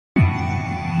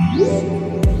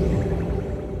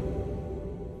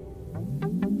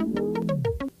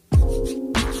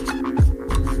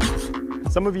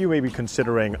Some of you may be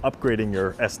considering upgrading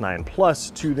your S9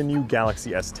 Plus to the new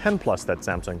Galaxy S10 Plus that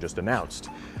Samsung just announced.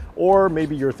 Or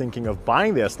maybe you're thinking of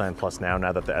buying the S9 Plus now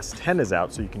that the S10 is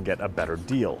out so you can get a better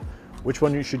deal. Which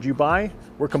one should you buy?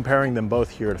 We're comparing them both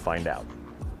here to find out.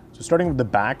 So starting with the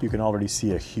back, you can already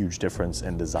see a huge difference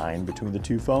in design between the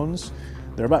two phones.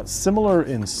 They're about similar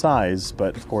in size,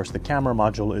 but of course the camera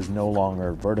module is no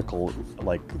longer vertical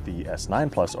like the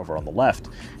S9 Plus over on the left.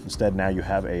 Instead, now you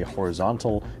have a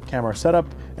horizontal camera setup,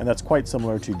 and that's quite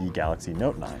similar to the Galaxy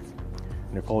Note 9.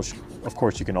 And of course,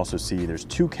 you can also see there's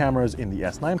two cameras in the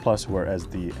S9 Plus, whereas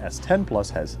the S10 Plus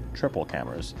has triple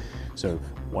cameras. So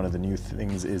one of the new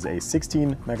things is a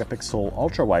 16 megapixel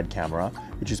ultra-wide camera,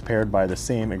 which is paired by the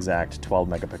same exact 12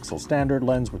 megapixel standard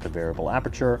lens with a variable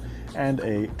aperture and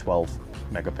a 12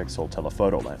 megapixel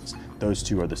telephoto lens. Those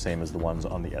two are the same as the ones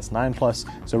on the S9 Plus.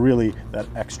 So really, that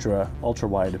extra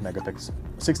ultra-wide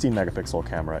 16 megapixel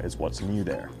camera is what's new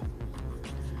there.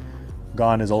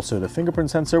 Gone is also the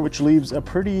fingerprint sensor, which leaves a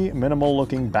pretty minimal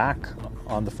looking back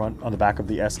on the back of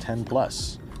the S10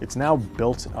 Plus. It's now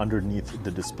built underneath the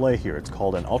display here. It's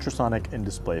called an ultrasonic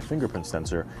in-display fingerprint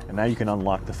sensor, and now you can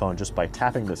unlock the phone just by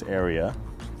tapping this area,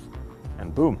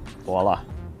 and boom, voila,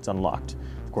 it's unlocked.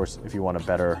 Of course, if you want a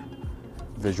better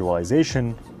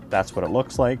visualization, that's what it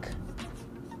looks like.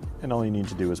 And all you need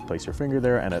to do is place your finger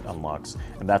there and it unlocks.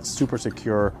 And that's super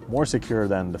secure, more secure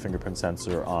than the fingerprint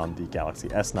sensor on the Galaxy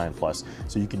S9 Plus.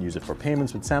 So you can use it for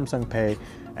payments with Samsung Pay,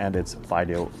 and it's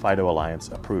FIDO Alliance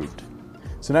approved.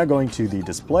 So now going to the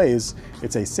displays,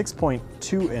 it's a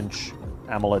 6.2-inch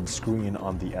AMOLED screen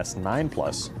on the S9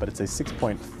 Plus, but it's a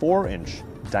 6.4-inch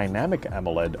dynamic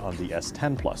AMOLED on the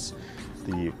S10 Plus.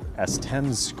 The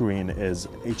S10 screen is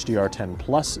HDR10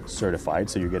 Plus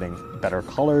certified, so you're getting better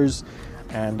colors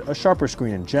and a sharper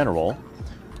screen in general.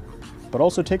 But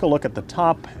also take a look at the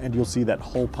top and you'll see that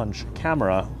hole punch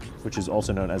camera, which is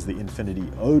also known as the Infinity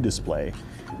O display.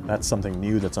 That's something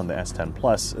new that's on the S10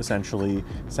 Plus. Essentially,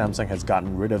 Samsung has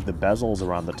gotten rid of the bezels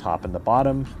around the top and the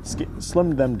bottom,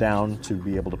 slimmed them down to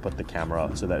be able to put the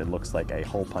camera so that it looks like a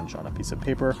hole punch on a piece of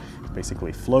paper. It's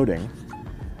basically floating.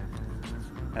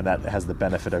 And that has the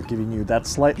benefit of giving you that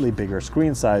slightly bigger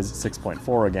screen size,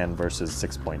 6.4 again versus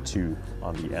 6.2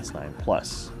 on the S9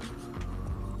 Plus.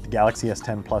 The Galaxy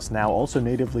S10 Plus now also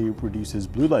natively reduces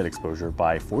blue light exposure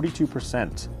by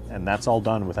 42%, and that's all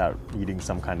done without needing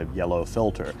some kind of yellow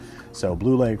filter. So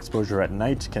blue light exposure at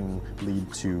night can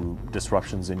lead to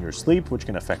disruptions in your sleep, which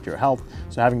can affect your health,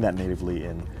 so having that natively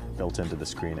built into the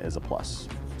screen is a plus.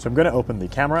 So I'm going to open the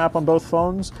camera app on both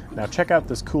phones. Now check out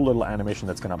this cool little animation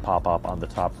that's going to pop up on the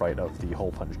top right of the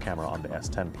hole punch camera on the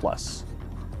S10 Plus.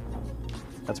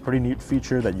 That's a pretty neat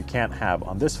feature that you can't have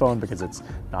on this phone because it's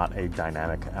not a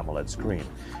dynamic AMOLED screen.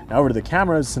 Now over to the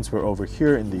cameras, since we're over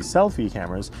here in the selfie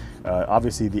cameras,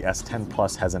 obviously the S10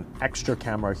 Plus has an extra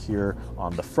camera here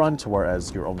on the front,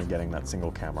 whereas you're only getting that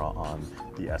single camera on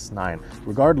the S9.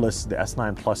 Regardless, the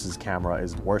S9 Plus's camera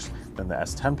is worse than the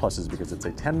S10 Plus's because it's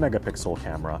a 10 megapixel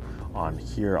camera on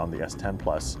here on the S10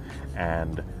 Plus,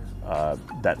 and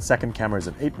that second camera is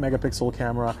an 8 megapixel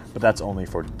camera, but that's only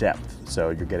for depth. So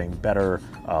you're getting better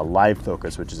live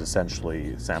focus, which is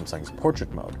essentially Samsung's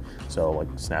portrait mode. So like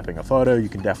snapping a photo, you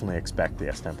can definitely expect the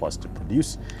S10 Plus to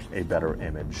produce a better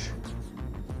image.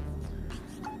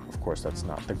 Of course, that's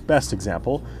not the best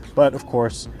example, but of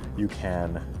course you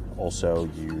can also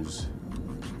use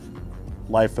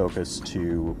live focus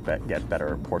to get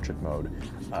better portrait mode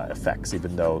effects,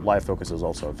 even though live focus is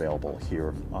also available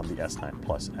here on the S9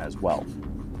 Plus as well.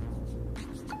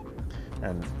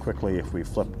 And quickly, if we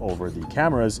flip over the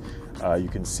cameras, you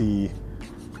can see,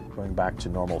 going back to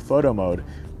normal photo mode,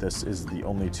 this is the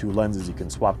only two lenses you can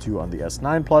swap to on the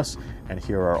S9 Plus, and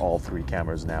here are all three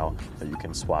cameras now that you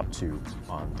can swap to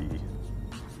on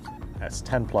the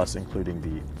S10 Plus, including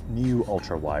the new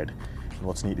ultra-wide. And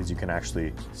what's neat is you can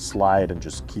actually slide and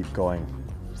just keep going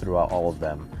throughout all of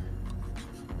them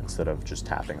instead of just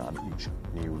tapping on each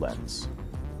new lens.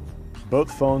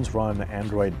 Both phones run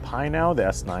Android Pie now. The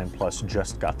S9 Plus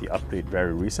just got the update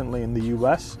very recently in the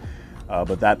US,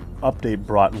 but that update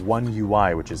brought One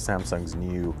UI, which is Samsung's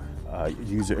new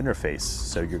user interface.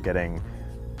 So you're getting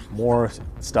more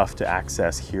stuff to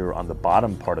access here on the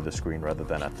bottom part of the screen rather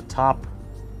than at the top.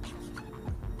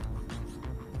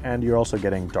 And you're also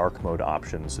getting dark mode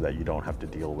options so that you don't have to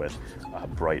deal with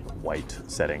bright white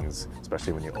settings,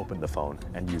 especially when you open the phone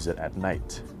and use it at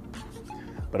night.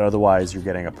 but otherwise you're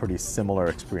getting a pretty similar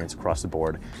experience across the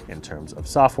board in terms of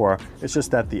software. It's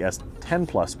just that the S10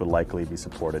 Plus will likely be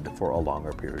supported for a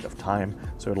longer period of time,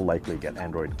 so it'll likely get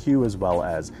Android Q as well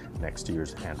as next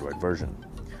year's Android version.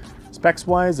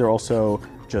 Specs-wise, there are also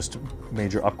just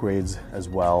major upgrades as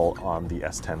well on the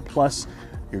S10 Plus.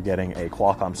 You're getting a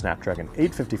Qualcomm Snapdragon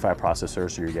 855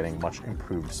 processor, so you're getting much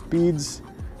improved speeds.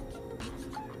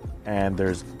 And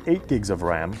there's 8 gigs of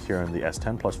RAM here in the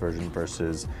S10 Plus version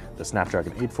versus the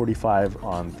Snapdragon 845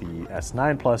 on the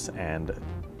S9 Plus and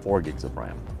 4 gigs of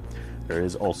RAM. There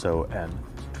is also an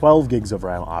 12 gigs of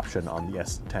RAM option on the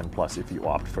S10 Plus if you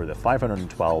opt for the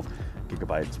 512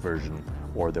 gigabytes version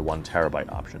or the 1 terabyte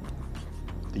option.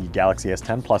 The Galaxy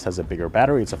S10 Plus has a bigger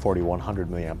battery. It's a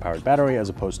 4100 mAh battery as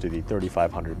opposed to the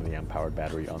 3500 mAh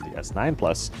battery on the S9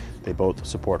 Plus. They both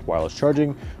support wireless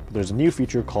charging, but there's a new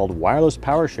feature called wireless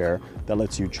power share that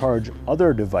lets you charge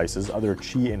other devices, other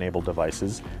Qi-enabled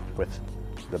devices, with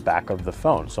the back of the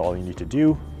phone. So all you need to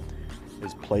do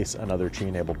is place another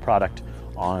Qi-enabled product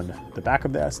on the back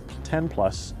of the S10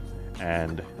 Plus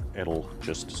and it'll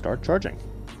just start charging.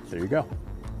 There you go.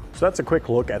 So that's a quick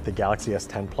look at the Galaxy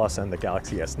S10 Plus and the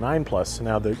Galaxy S9 Plus.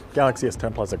 Now the Galaxy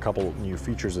S10 Plus has a couple new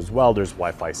features as well. There's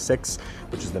Wi-Fi 6,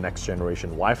 which is the next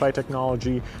generation Wi-Fi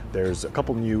technology. There's a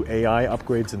couple new AI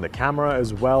upgrades in the camera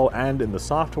as well and in the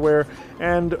software.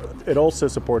 And it also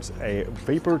supports a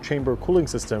vapor chamber cooling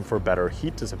system for better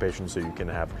heat dissipation, so you can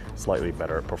have slightly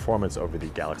better performance over the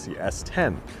Galaxy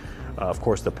S10. Of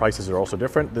course, the prices are also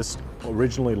different. This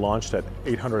originally launched at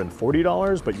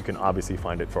 $840, but you can obviously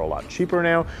find it for a lot cheaper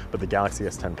now. But the Galaxy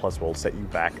S10 Plus will set you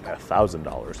back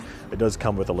 $1,000. It does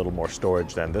come with a little more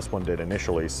storage than this one did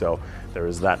initially, so there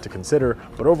is that to consider.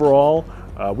 But overall,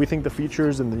 we think the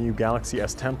features in the new Galaxy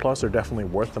S10 Plus are definitely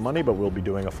worth the money, but we'll be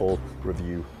doing a full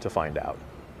review to find out.